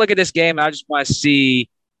 I look at this game, I just want to see,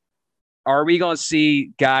 are we going to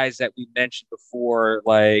see guys that we mentioned before,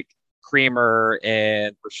 like Creamer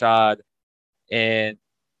and Rashad, and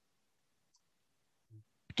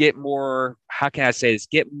get more, how can I say this,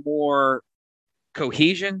 get more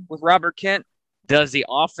cohesion with Robert Kent? Does the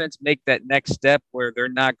offense make that next step where they're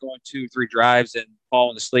not going 2-3 drives and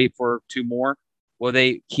falling asleep for two more? Will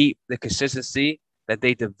they keep the consistency that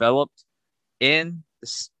they developed in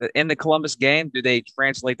the Columbus game? Do they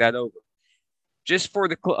translate that over? Just for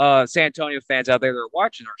the San Antonio fans out there that are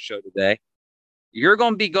watching our show today, you're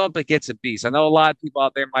going to be going up against a beast. I know a lot of people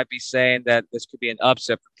out there might be saying that this could be an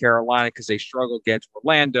upset for Carolina because they struggle against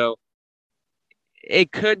Orlando.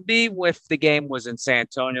 It could be if the game was in San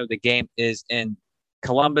Antonio. The game is in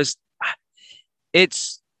Columbus. I'm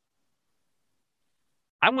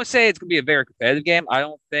going to say it's going to be a very competitive game. I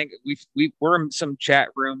don't think we're in some chat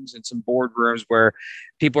rooms and some board rooms where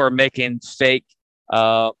people are making fake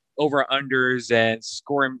over-unders and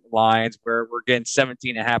scoring lines where we're getting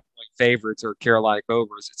 17.5-point favorites or Carolina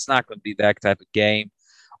Cobras. It's not going to be that type of game.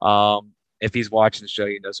 If he's watching the show,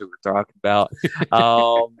 he knows what we're talking about.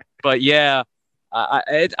 But yeah,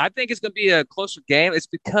 I think it's going to be a closer game. It's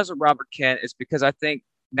because of Robert Kent. It's because I think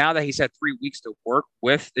now that he's had 3 weeks to work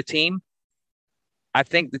with the team, I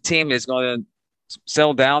think the team is going to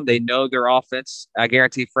settle down. They know their offense. I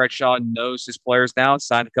guarantee Fred Shaw knows his players now,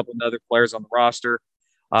 signed a couple of other players on the roster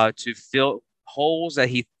to fill holes that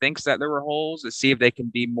he thinks that there were holes, to see if they can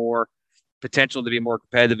be more potential to be more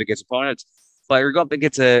competitive against opponents. But you're going up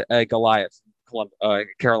against a Goliath,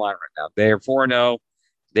 Carolina right now. They are 4-0.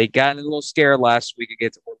 They got a little scared last week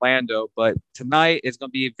against Orlando, but tonight is going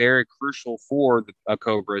to be very crucial for the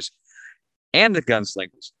Cobras and the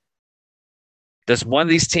Gunslingers. Does one of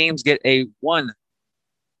these teams get a 1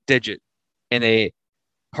 digit in a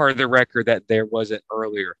part of the record that there wasn't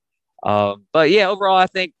earlier? But yeah, overall, I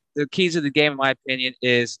think the keys of the game, in my opinion,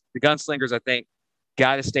 is the Gunslingers, I think,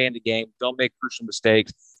 got to stay in the game. Don't make crucial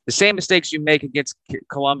mistakes. The same mistakes you make against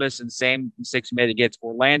Columbus and the same mistakes you made against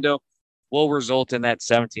Orlando will result in that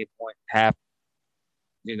 17-point half,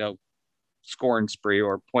 scoring spree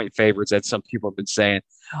or point favorites that some people have been saying.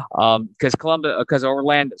 Because Columbus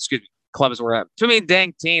were too many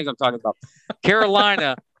dang teams I'm talking about.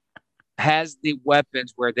 Carolina has the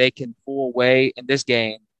weapons where they can pull away in this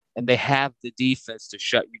game, and they have the defense to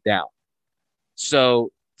shut you down.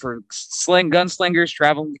 So for Gunslingers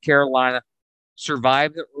traveling to Carolina,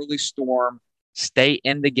 survive the early storm, stay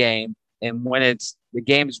in the game, and when the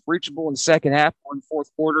game is reachable in the second half or in the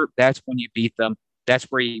fourth quarter, that's when you beat them. That's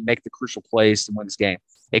where you make the crucial plays to win this game.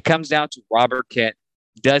 It comes down to Robert Kent.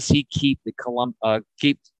 Does he keep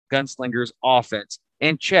keep Gunslingers offense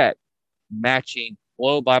in check, matching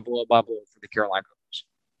blow by blow by blow for the Carolina Cobras?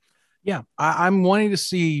 Yeah, I'm wanting to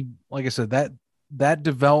see, like I said, that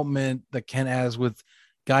development that Kent has with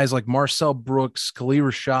guys like Marcel Brooks, Khalil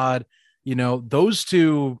Rashad. Those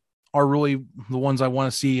two are really the ones I want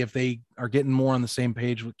to see if they are getting more on the same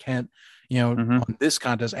page with Kent, on this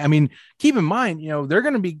contest. I mean, keep in mind, they're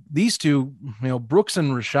going to be these two, Brooks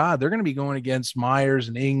and Rashad, they're going to be going against Myers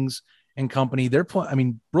and Ings and company. Brooks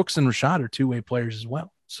and Rashad are two-way players as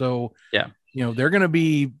well. So, yeah, they're going to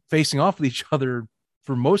be facing off with each other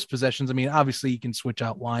for most possessions. I mean, obviously you can switch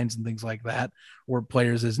out lines and things like that or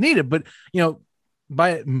players as needed, but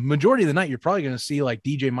by majority of the night, you're probably going to see like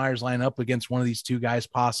DJ Myers line up against one of these two guys,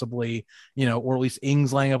 possibly, or at least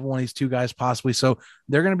Ings lining up one of these two guys, possibly. So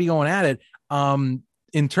they're going to be going at it.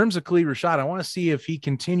 In terms of Khalil Rashad, I want to see if he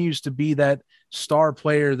continues to be that star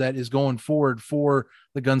player that is going forward for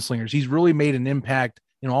the Gunslingers. He's really made an impact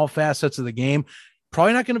in all facets of the game.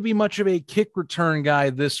 Probably not going to be much of a kick return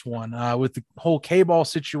guy this one, with the whole K-ball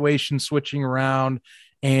situation switching around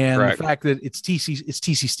and Correct. The fact that it's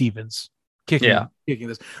TC Stevens kicking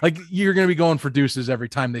this. Like, you're going to be going for deuces every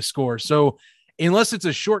time they score. So unless it's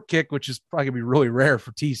a short kick, which is probably gonna be really rare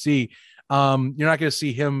for TC. You're not going to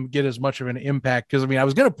see him get as much of an impact. Because, I mean, I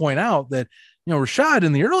was going to point out that, Rashad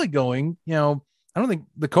in the early going, I don't think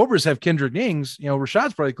the Cobras have Kendrick Ings.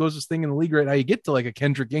 Rashad's probably the closest thing in the league right now you get to like a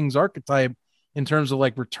Kendrick Ings archetype in terms of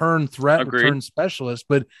like return threat, Agreed. Return specialist,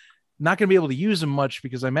 but not going to be able to use him much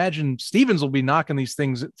because I imagine Stevens will be knocking these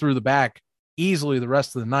things through the back easily the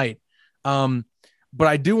rest of the night. But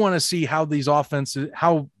I do want to see how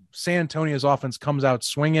how San Antonio's offense comes out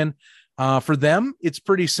swinging. For them, it's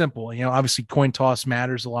pretty simple. Obviously coin toss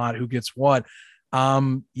matters a lot, who gets what.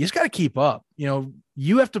 You just got to keep up.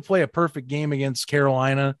 You have to play a perfect game against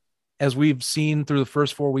Carolina, as we've seen through the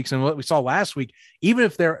first 4 weeks and what we saw last week. Even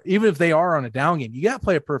if they are on a down game, you got to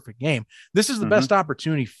play a perfect game. This is the best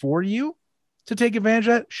opportunity for you to take advantage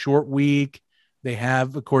of that. Short week. They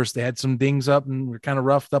had some dings up and we're kind of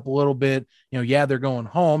roughed up a little bit. They're going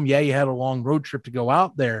home. Yeah, you had a long road trip to go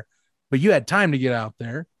out there, but you had time to get out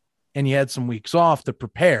there. And you had some weeks off to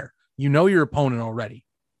prepare. Your opponent already.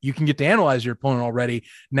 You can get to analyze your opponent already.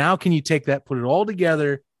 Now, can you take that, put it all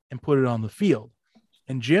together, and put it on the field?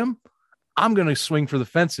 And Jim, I'm going to swing for the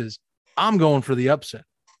fences. I'm going for the upset.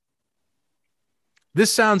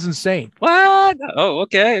 This sounds insane. What? Oh,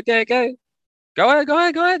 okay. Go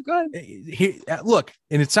ahead. Look,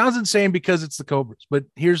 and it sounds insane because it's the Cobras, but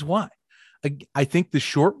here's why. I think the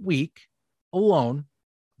short week alone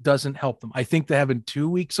doesn't help them. I think that having 2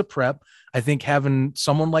 weeks of prep, I think having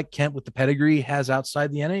someone like Kent with the pedigree he has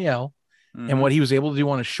outside the NAL and what he was able to do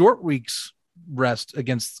on a short week's rest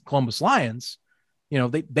against Columbus Lions,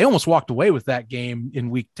 they almost walked away with that game in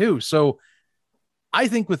week 2. So I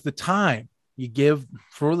think with the time you give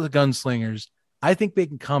for the Gunslingers, I think they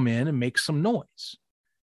can come in and make some noise.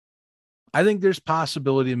 I think there's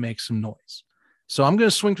possibility to make some noise. So I'm going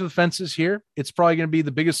to swing for the fences here. It's probably going to be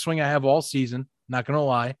the biggest swing I have all season. Not going to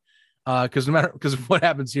lie. Because of what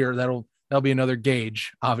happens here, that'll be another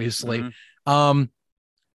gauge, obviously. And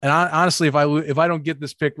honestly, if I don't get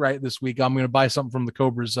this pick right this week, I'm going to buy something from the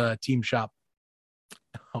Cobras team shop.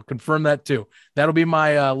 I'll confirm that too. That'll be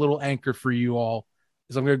my little anchor for you all.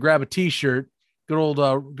 Is I'm going to grab a T-shirt. Good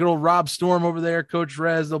old Rob Storm over there, Coach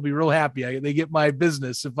Rez. They'll be real happy. They get my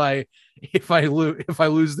business if I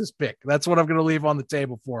lose this pick. That's what I'm going to leave on the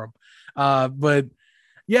table for them. But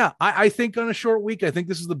yeah, I think on a short week, I think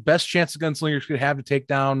this is the best chance the Gunslingers could have to take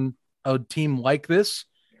down a team like this.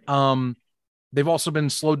 They've also been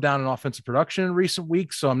slowed down in offensive production in recent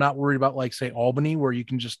weeks, so I'm not worried about like say Albany, where you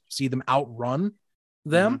can just see them outrun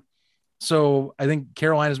them. So I think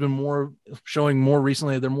Carolina's been showing more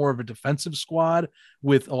recently. They're more of a defensive squad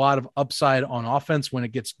with a lot of upside on offense when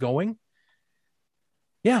it gets going.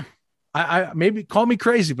 Yeah, I maybe call me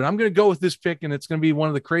crazy, but I'm going to go with this pick, and it's going to be one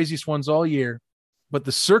of the craziest ones all year. But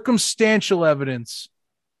the circumstantial evidence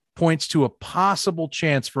points to a possible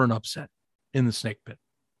chance for an upset in the Snake Pit.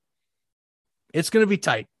 It's going to be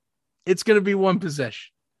tight. It's going to be one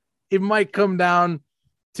possession. It might come down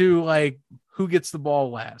to like who gets the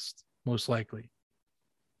ball last, most likely.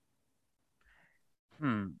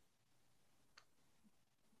 I'm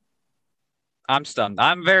stunned.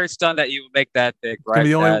 I'm very stunned that you would make that pick. Right?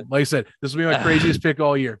 Like I said, this will be my craziest pick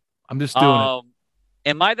all year. I'm just doing it.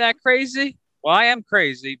 Am I that crazy? Well, I am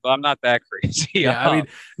crazy, but I'm not that crazy. Yeah, I mean,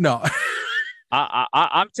 no.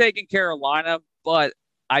 I'm taking Carolina, but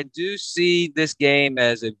I do see this game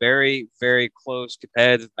as a very, very close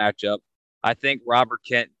competitive matchup. I think Robert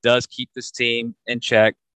Kent does keep this team in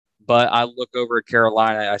check, but I look over at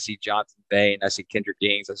Carolina. I see Jonathan Bain. I see Kendrick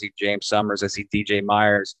Ings. I see James Summers. I see DJ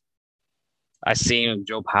Myers. I see him,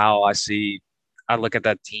 Joe Powell. I look at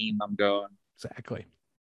that team. I'm going. Exactly.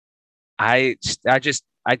 I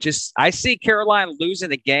see Carolina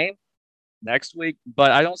losing the game next week,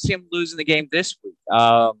 but I don't see them losing the game this week.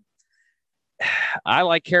 I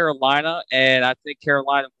like Carolina, and I think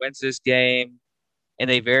Carolina wins this game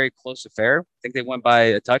in a very close affair. I think they win by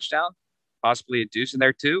a touchdown, possibly a deuce in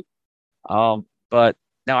there too. But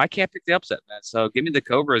no, I can't pick the upset, man. So give me the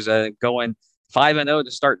Cobras going 5-0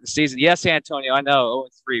 to start the season. Yes, Antonio, I know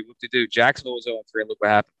 0-3. What to do? Jacksonville was 0-3, and look what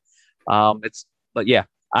happened. But yeah,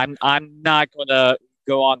 I'm not going to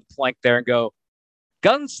go on the plank there and go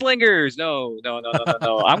Gunslingers. No.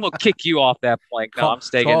 I'm going to kick you off that plank. No, I'm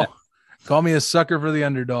staying. Call me a sucker for the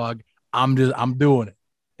underdog. I'm doing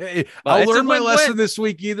it. I'll learn my lesson this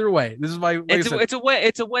week either way. This is my. It's a win.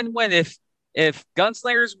 It's a win-win. If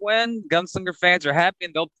Gunslingers win, Gunslinger fans are happy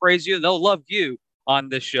and they'll praise you. They'll love you on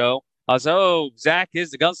this show. Zach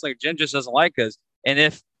is the Gunslinger. Jim just doesn't like us. And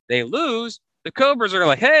if they lose, the Cobras are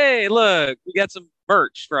like, hey, look, we got some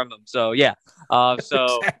merch from them. So yeah,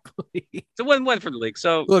 so Exactly. it's a win-win for the league.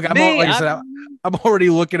 So Look, like I said, I'm already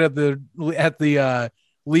looking at the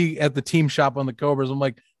league at the team shop on the Cobras. I'm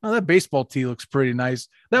like, oh, that baseball tee looks pretty nice.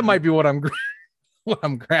 That might be what I'm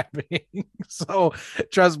grabbing. So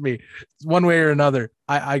trust me, one way or another,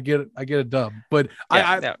 I get a dub. But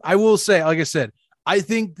I will say, like I said, I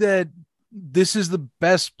think that this is the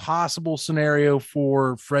best possible scenario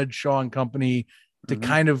for Fred Shaw and company to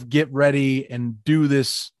kind of get ready and do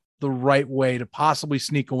this the right way to possibly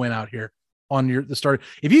sneak a win out here on the start.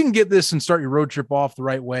 If you can get this and start your road trip off the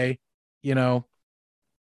right way,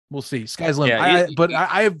 we'll see. Sky's the limit. Yeah,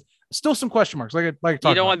 I have still some question marks. Like I talked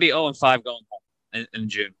you don't want to be 0-5 going home in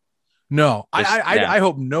June. No, I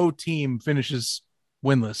hope no team finishes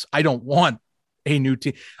winless. I don't want a new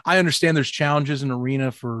team. I understand there's challenges in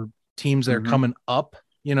arena for teams that are coming up,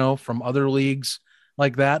 from other leagues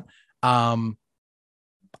like that.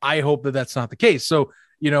 I hope that that's not the case. So,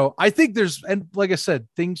 I think and like I said,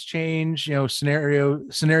 things change,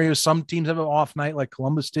 scenarios. Some teams have an off night like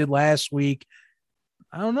Columbus did last week.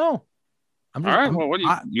 I don't know.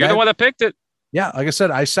 You're the one that picked it. Yeah. Like I said,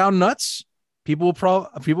 I sound nuts. People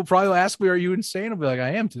probably ask me, are you insane? I'll be like,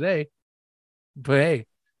 I am today. But hey,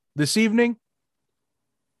 this evening,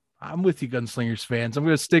 I'm with you, Gunslingers fans. I'm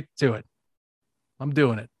going to stick to it. I'm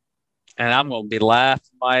doing it. And I'm going to be laughing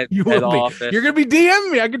my head off. You're going to be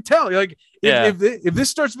DMing me. I can tell. Like, if this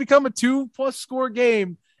starts to become a 2+ score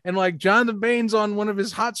game and like Jonathan Baines on one of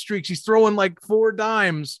his hot streaks, he's throwing like 4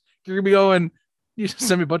 dimes, you're going to be going, you just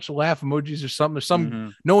send me a bunch of laugh emojis or something. Or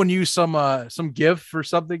some, no one used some GIF or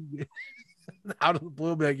something out of the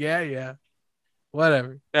blue. Be like, yeah.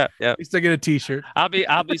 Whatever. Yeah. At least I get a T-shirt. I'll be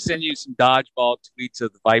sending you some dodgeball tweets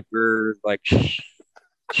of the Viper, like,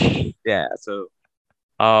 yeah. So,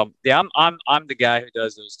 I'm the guy who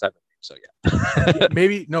does those type of things. So yeah.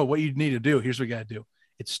 Maybe what you need to do. Here's what you got to do.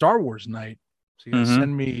 It's Star Wars night, so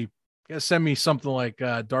you gotta send me something like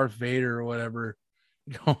Darth Vader or whatever.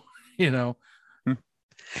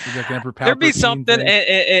 Like Emperor Palpatine. There'd be something,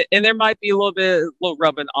 and there might be a little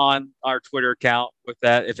rubbing on our Twitter account with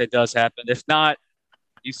that if it does happen. If not,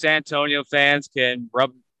 you San Antonio fans can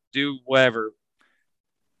do whatever.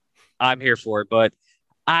 I'm here for it, but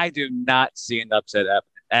I do not see an upset happening.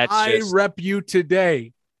 Rep you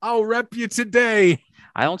today. I'll rep you today.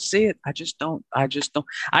 I don't see it. I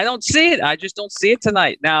don't see it. I just don't see it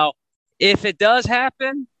tonight. Now, if it does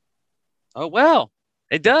happen, oh well,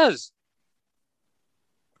 it does.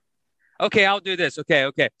 Okay, I'll do this. Okay.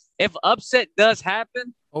 If upset does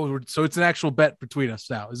happen, so it's an actual bet between us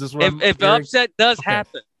now. Is this what if upset does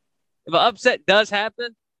happen? If an upset does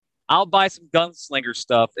happen, I'll buy some Gunslinger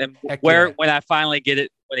stuff and when I finally get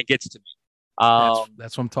it when it gets to me.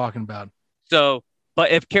 That's what I'm talking about. So,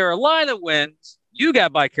 but if Carolina wins, you got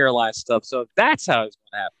to buy Carolina stuff. So that's how it's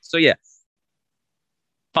going to happen. So yeah,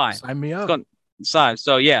 fine. Sign me up. Sign.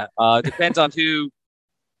 So yeah, depends on who.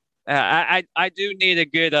 I do need a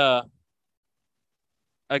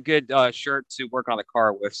good shirt to work on the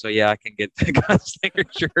car with. So yeah, I can get the Gunslinger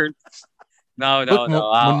shirt. No.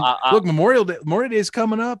 Look, Memorial Day is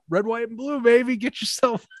coming up. Red, white, and blue, baby. Get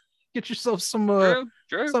yourself some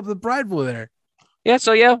true. something prideful there. Yeah.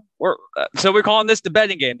 So yeah, we're calling this the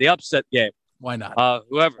betting game, the upset game. Why not?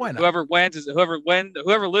 Whoever wins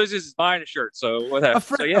whoever loses is buying a shirt. So whatever.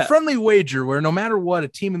 A friendly wager where no matter what, a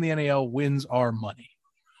team in the NAL wins our money.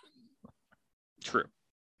 True.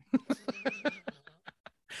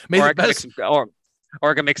 Or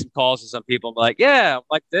I can make some calls to some people and be like, yeah,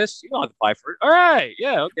 like this. You don't have to buy for it. All right.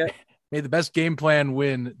 Yeah. Okay. May the best game plan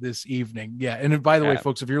win this evening. Yeah. And by the way,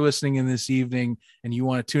 folks, if you're listening in this evening and you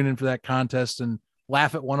want to tune in for that contest and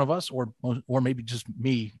laugh at one of us or maybe just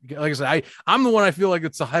me, like I said, I'm the one I feel like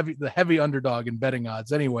it's the heavy underdog in betting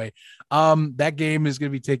odds. Anyway, that game is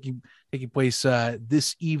going to be taking place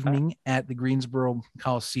this evening at the Greensboro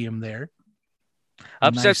Coliseum there.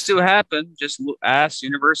 Upsets do happen. Just ask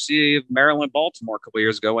University of Maryland, Baltimore a couple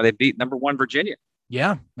years ago when they beat number 1 Virginia.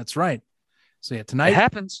 Yeah, that's right. So yeah, tonight it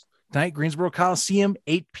happens. Tonight, Greensboro Coliseum,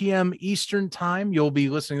 8 p.m. Eastern time. You'll be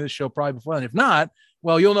listening to this show probably before. And if not,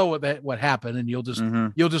 well, you'll know what happened, and you'll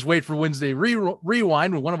just wait for Wednesday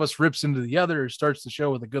rewind when one of us rips into the other or starts the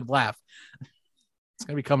show with a good laugh. It's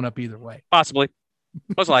gonna be coming up either way. Possibly,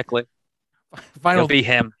 most likely. It'll be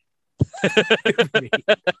him.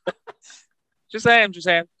 Just saying.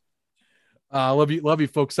 Love you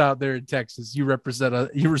folks out there in Texas. You represent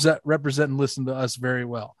and listen to us very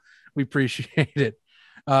well. We appreciate it.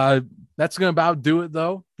 That's going to about do it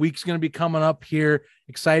though. Week's going to be coming up here.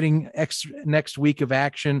 Exciting next week of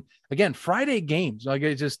action. Again, Friday games. Like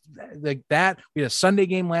it's just like that. We had a Sunday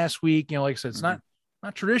game last week. Like I said, it's not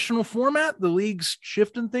not traditional format. The league's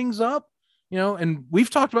shifting things up, and we've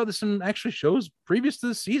talked about this in actually shows previous to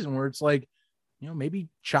the season where it's like, maybe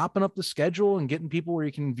chopping up the schedule and getting people where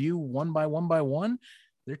you can view one by one.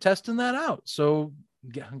 They're testing that out. So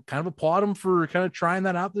kind of applaud them for kind of trying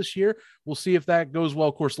that out this year. We'll see if that goes well,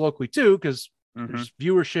 of course, locally too, because there's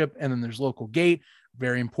viewership and then there's local gate.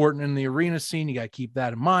 Very important in the arena scene. You got to keep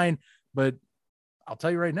that in mind. But I'll tell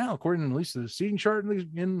you right now, according to at least the seating chart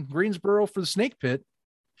in Greensboro for the Snake Pit,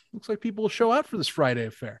 looks like people will show out for this Friday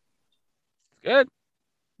affair. Good.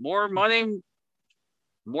 More money,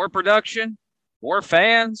 more production, more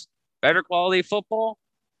fans, better quality football,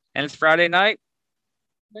 and it's Friday night.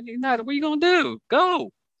 What are you going to do? Go.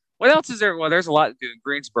 What else is there? Well, there's a lot to do in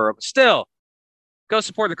Greensboro, but still, go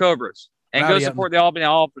support the Cobras and go support the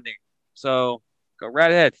Albany. So go right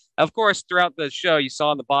ahead. Of course, throughout the show, you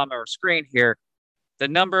saw on the bottom of our screen here, the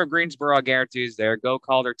number of Greensboro guarantees there. Go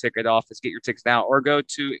call their ticket office, get your tickets now, or go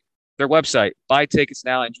to their website, buy tickets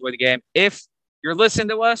now, enjoy the game. If you're listening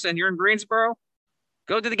to us and you're in Greensboro,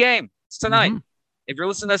 go to the game. It's tonight. If you're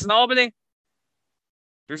listening to us in Albany,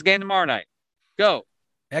 there's a game tomorrow night. Go.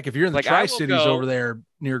 Heck, if you're in the Tri-Cities over there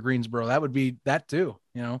near Greensboro, that would be that too,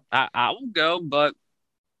 I will go, but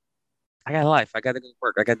I got a life. I got to go to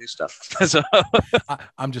work. I got to do stuff. So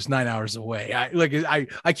I'm just 9 hours away.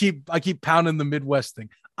 I keep pounding the Midwest thing.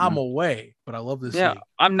 I'm away, but I love this. Yeah, league.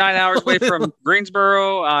 I'm 9 hours away from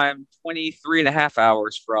Greensboro. I'm 23 and a half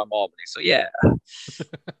hours from Albany. So yeah, it's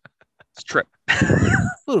a trip. A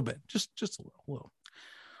little bit, just a little.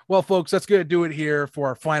 Well, folks, that's going to do it here for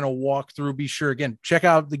our final walkthrough. Be sure, again, check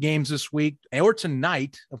out the games this week or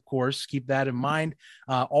tonight, of course. Keep that in mind.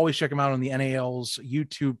 Always check them out on the NAL's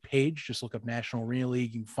YouTube page. Just look up National Arena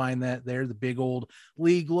League. You can find that there, the big old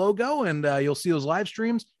league logo, and you'll see those live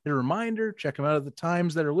streams. A reminder, check them out at the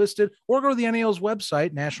times that are listed, or go to the NAL's website,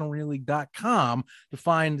 nationalarenaleague.com, to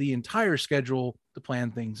find the entire schedule to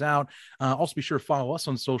plan things out. Also, be sure to follow us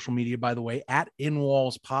on social media, by the way, at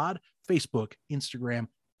InWallsPod, Facebook, Instagram,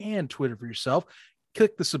 and Twitter for yourself.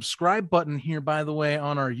 Click the subscribe button here, by the way,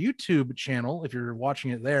 on our YouTube channel. If you're watching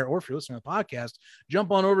it there, or if you're listening to the podcast,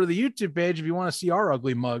 jump on over to the YouTube page if you want to see our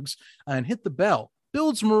ugly mugs, and hit the bell.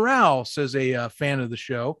 Builds morale, says a fan of the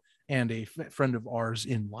show and a friend of ours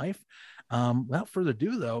in life. Without further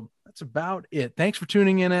ado, though, that's about it. Thanks for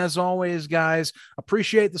tuning in, as always, guys.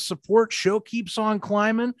 Appreciate the support. Show keeps on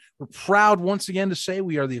climbing. We're proud once again to say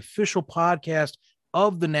we are the official podcast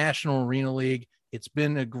of the National Arena League. It's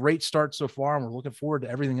been a great start so far, and we're looking forward to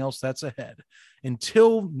everything else that's ahead.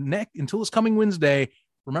 Until this coming Wednesday,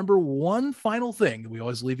 remember one final thing that we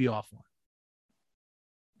always leave you off on.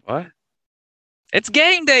 What? It's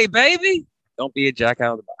game day, baby. Don't be a jack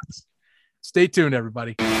out of the box. Stay tuned,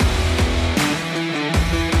 everybody.